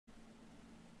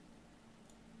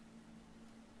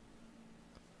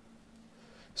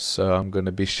So I'm going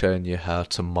to be showing you how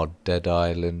to mod Dead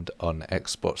Island on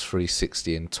Xbox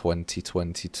 360 in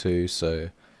 2022. So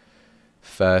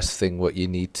first thing what you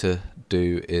need to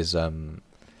do is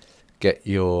get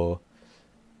your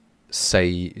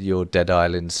Dead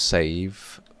Island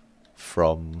save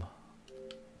from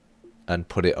and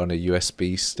put it on a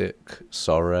USB stick.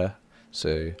 Sorry.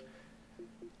 So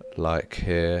like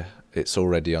here, it's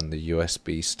already on the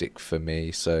USB stick for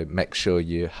me. So make sure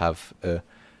you have a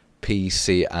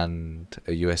PC and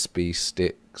a USB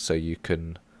stick so you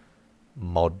can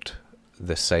mod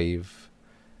the save.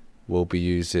 We'll be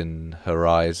using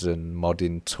Horizon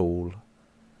modding tool.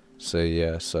 So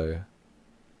yeah, so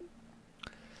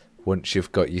once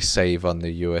you've got your save on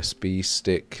the USB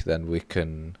stick, then we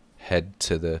can head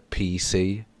to the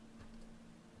PC.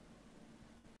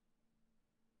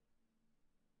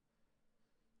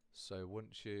 So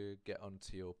once you get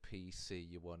onto your PC,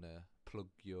 you want to plug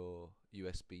your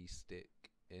USB stick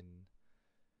in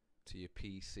to your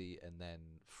PC, and then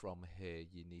from here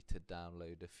you need to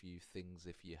download a few things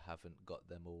if you haven't got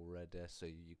them already. So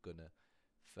you're gonna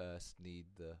first need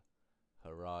the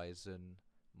Horizon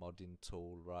modding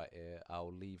tool right here.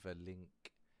 I'll leave a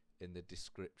link in the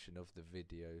description of the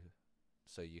video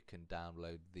so you can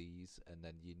download these, and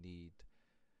then you need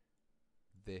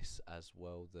this as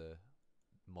well, the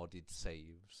modded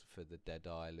saves for the Dead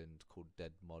Island called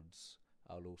Dead Mods.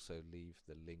 I'll also leave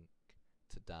the link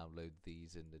to download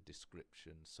these in the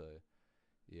description. So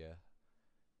yeah,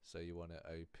 so you want to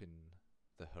open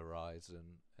the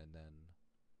Horizon, and then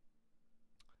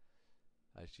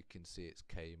as you can see it's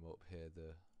came up here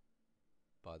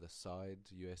by the side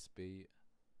USB.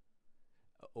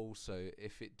 Also,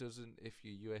 if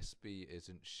your USB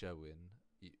isn't showing,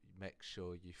 make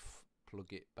sure you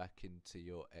plug it back into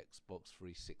your Xbox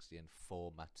 360 and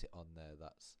format it on there.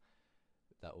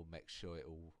 That will make sure it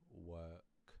will work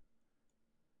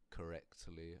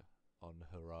correctly on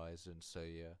Horizon. So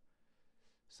yeah,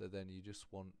 so then you just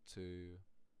want to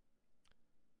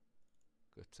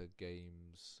go to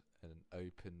games and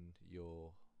open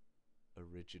your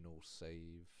original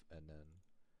save, and then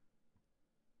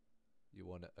you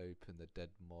want to open the Dead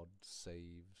Mod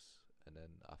saves, and then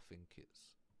I think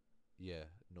it's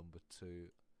number 2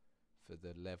 for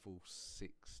the level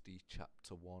 60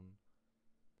 chapter 1,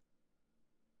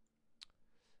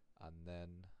 and then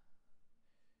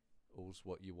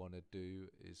what you want to do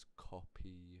is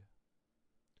copy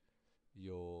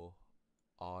your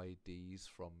IDs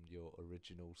from your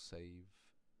original save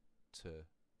to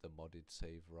the modded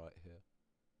save right here.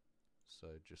 So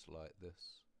just like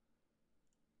this,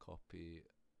 copy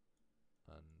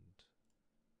and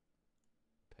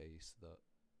paste that.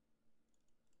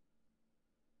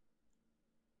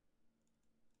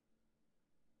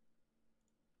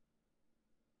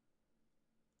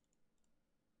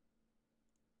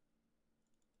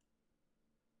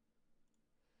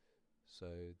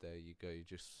 So there you go,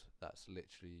 that's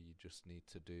literally, you just need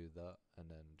to do that, and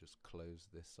then just close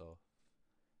this off,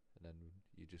 and then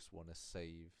you just want to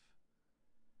save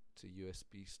to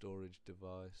USB storage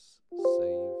device, save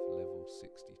level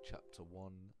 60 chapter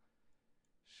 1,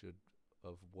 should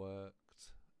have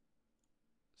worked.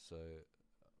 So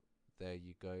there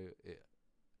you go,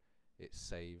 it's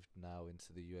saved now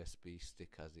into the USB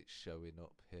stick as it's showing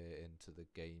up here into the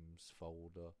games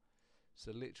folder.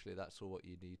 So literally that's all what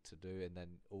you need to do, and then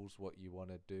what you want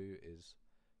to do is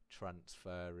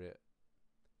transfer it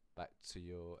back to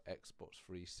your Xbox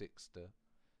 360.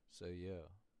 So yeah.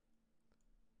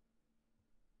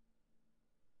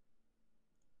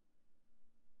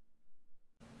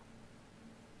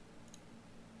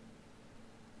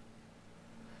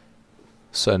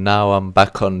 So now I'm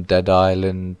back on Dead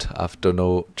Island. I've done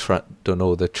all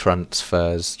the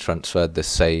transfers, transferred the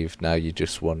save. Now you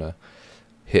just wanna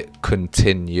hit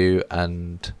continue,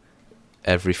 and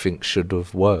everything should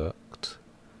have worked.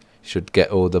 Should get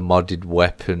all the modded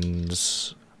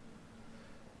weapons.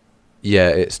 Yeah,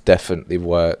 it's definitely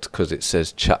worked because it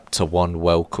says chapter 1,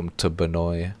 welcome to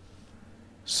Banoi.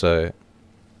 So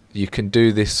you can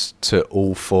do this to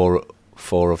all four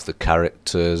of the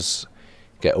characters.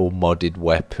 Get all modded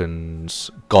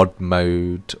weapons, God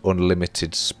mode,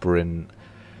 unlimited sprint,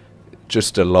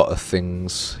 just a lot of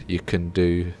things you can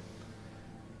do.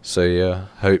 So yeah,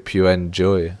 hope you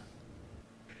enjoy.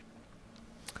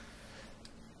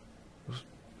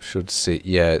 Should see,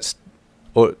 yeah, it's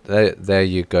there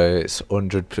you go, it's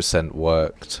 100%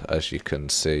 worked, as you can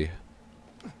see.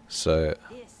 So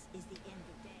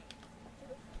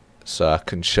I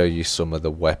can show you some of the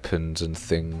weapons and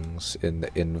things in the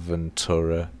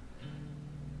inventory.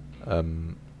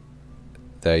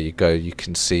 There you go, you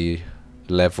can see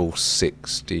level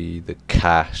 60, the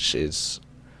cash is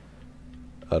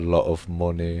a lot of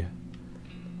money,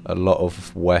 a lot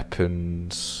of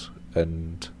weapons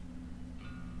and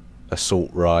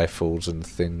assault rifles and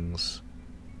things.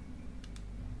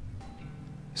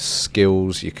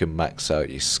 Skills, you can max out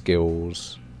your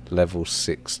skills, level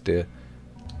 60.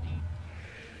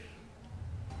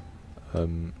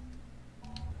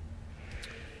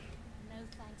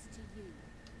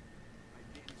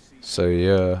 So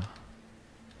yeah,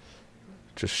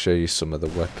 just show you some of the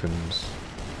weapons.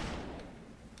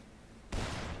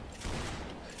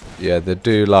 Yeah, they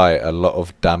do like a lot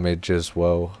of damage as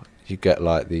well. You get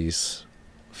like these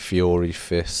fury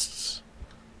fists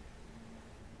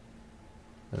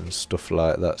and stuff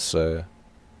like that. So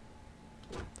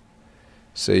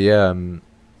yeah,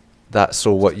 that's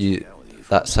all what you.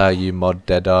 That's how you mod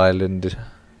Dead Island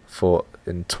for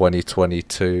in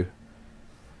 2022.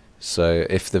 So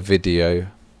if the video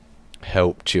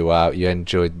helped you out, you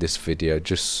enjoyed this video,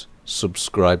 just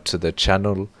subscribe to the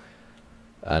channel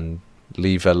and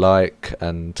leave a like,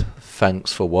 and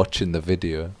thanks for watching the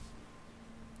video.